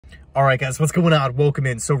All right, guys, what's going on? Welcome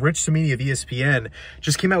in. So Rich Cimini of ESPN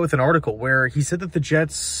just came out with an article where he said that the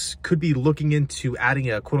Jets could be looking into adding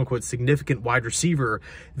a quote-unquote significant wide receiver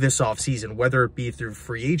this offseason, whether it be through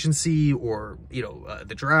free agency or,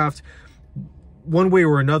 the draft. One way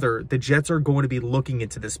or another, the Jets are going to be looking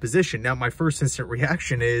into this position. Now, my first instant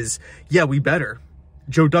reaction is, yeah, we better.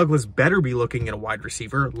 Joe Douglas better be looking at a wide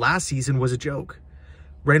receiver. Last season was a joke.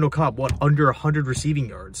 Randall Cobb, under 100 receiving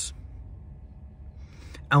yards.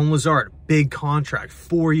 Allen Lazard, big contract,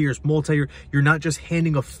 4 years, multi-year. You're not just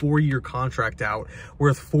handing a 4-year contract out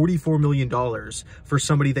worth $44 million for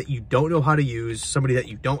somebody that you don't know how to use, somebody that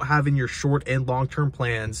you don't have in your short and long-term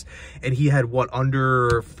plans. And he had,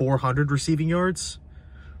 under 400 receiving yards?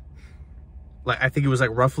 I think it was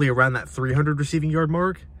roughly around that 300 receiving yard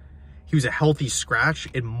mark. He was a healthy scratch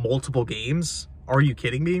in multiple games. Are you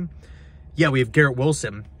kidding me? Yeah, we have Garrett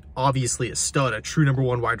Wilson, obviously a stud, a true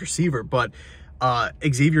 #1 wide receiver, but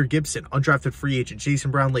Xavier Gipson, undrafted free agent. Jason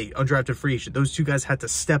Brown-Late, undrafted free agent. Those two guys had to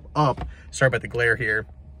step up. Sorry about the glare here.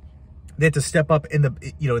 They had to step up in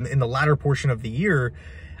the, in the latter portion of the year.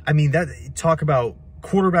 I mean, talk about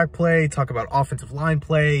quarterback play, talk about offensive line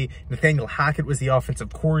play. Nathaniel Hackett was the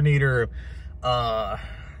offensive coordinator. Todd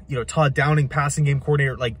Downing, passing game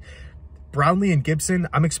coordinator. Brownlee and Gibson,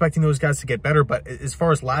 I'm expecting those guys to get better, but as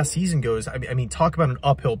far as last season goes, I mean, talk about an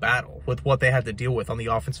uphill battle with what they had to deal with on the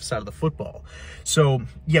offensive side of the football. So,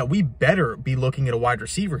 yeah, we better be looking at a wide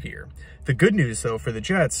receiver here. The good news, though, for the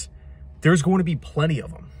Jets, there's going to be plenty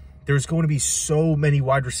of them. There's going to be so many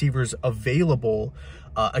wide receivers available,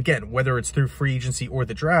 again, whether it's through free agency or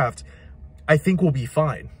the draft, I think we'll be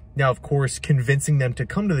fine. Now, of course, convincing them to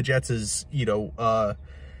come to the Jets is,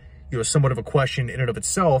 somewhat of a question in and of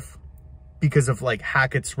itself, because of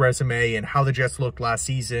Hackett's resume and how the Jets looked last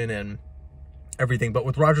season and everything. But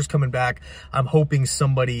with Rodgers coming back, I'm hoping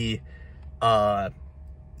somebody, I'm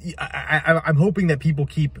hoping that people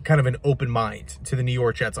keep kind of an open mind to the New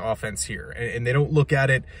York Jets offense here. And they don't look at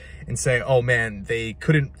it and say, oh man, they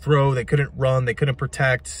couldn't throw, they couldn't run, they couldn't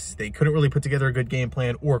protect, they couldn't really put together a good game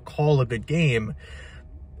plan or call a good game.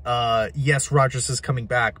 Yes, Rodgers is coming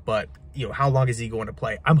back, but how long is he going to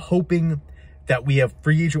play? I'm hoping that we have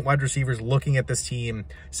free agent wide receivers looking at this team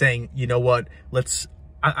saying, you know what,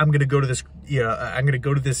 I'm going to go to this, I'm going to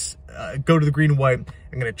go to this, go to the green and white.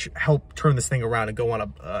 I'm going to help turn this thing around and go on a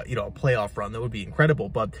playoff run. That would be incredible.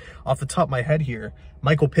 But off the top of my head here,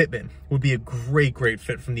 Michael Pittman would be a great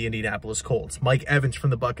fit from the Indianapolis Colts. Mike Evans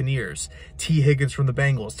from the Buccaneers, T. Higgins from the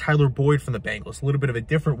Bengals, Tyler Boyd from the Bengals, a little bit of a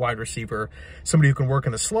different wide receiver, somebody who can work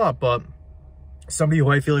in the slot, but somebody who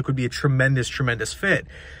I feel like would be a tremendous fit.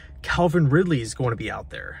 Calvin Ridley is going to be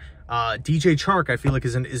out there. DJ Chark, I feel like,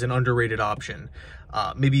 is an underrated option.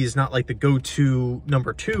 Maybe he's not the go-to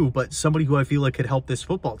 #2, but somebody who I feel like could help this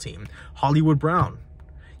football team. Hollywood Brown.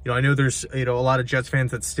 I know there's, a lot of Jets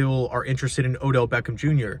fans that still are interested in Odell Beckham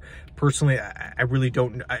Jr. Personally, I really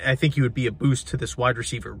don't. I think he would be a boost to this wide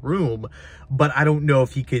receiver room, but I don't know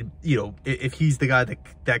if he could, if he's the guy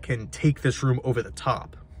that can take this room over the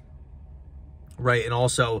top. Right. And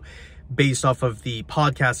also, based off of the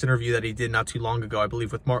podcast interview that he did not too long ago, I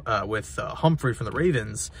believe with Humphrey from the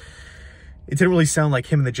Ravens, it didn't really sound like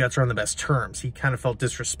him and the Jets are on the best terms. He kind of felt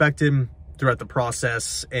disrespected throughout the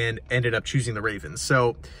process and ended up choosing the Ravens.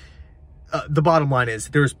 So the bottom line is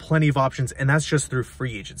there's plenty of options, and that's just through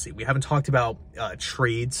free agency. We haven't talked about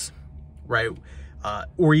trades, right?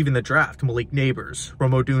 Or even the draft. Malik Neighbors,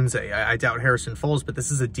 Rome Odunze. I doubt Harrison Falls, but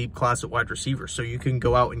this is a deep class at wide receiver. So you can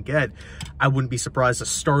go out and get, I wouldn't be surprised, a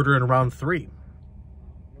starter in round 3.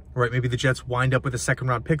 Right? Maybe the Jets wind up with a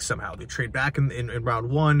second-round pick somehow. They trade back in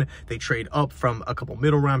round 1. They trade up from a couple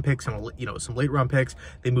middle-round picks and, some late-round picks.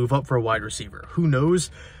 They move up for a wide receiver. Who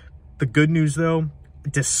knows? The good news, though,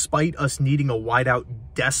 despite us needing a wideout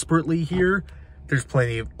desperately here, there's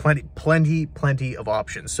plenty of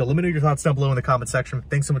options. So let me know your thoughts down below in the comment section.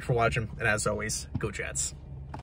 Thanks so much for watching, and as always, go Jets.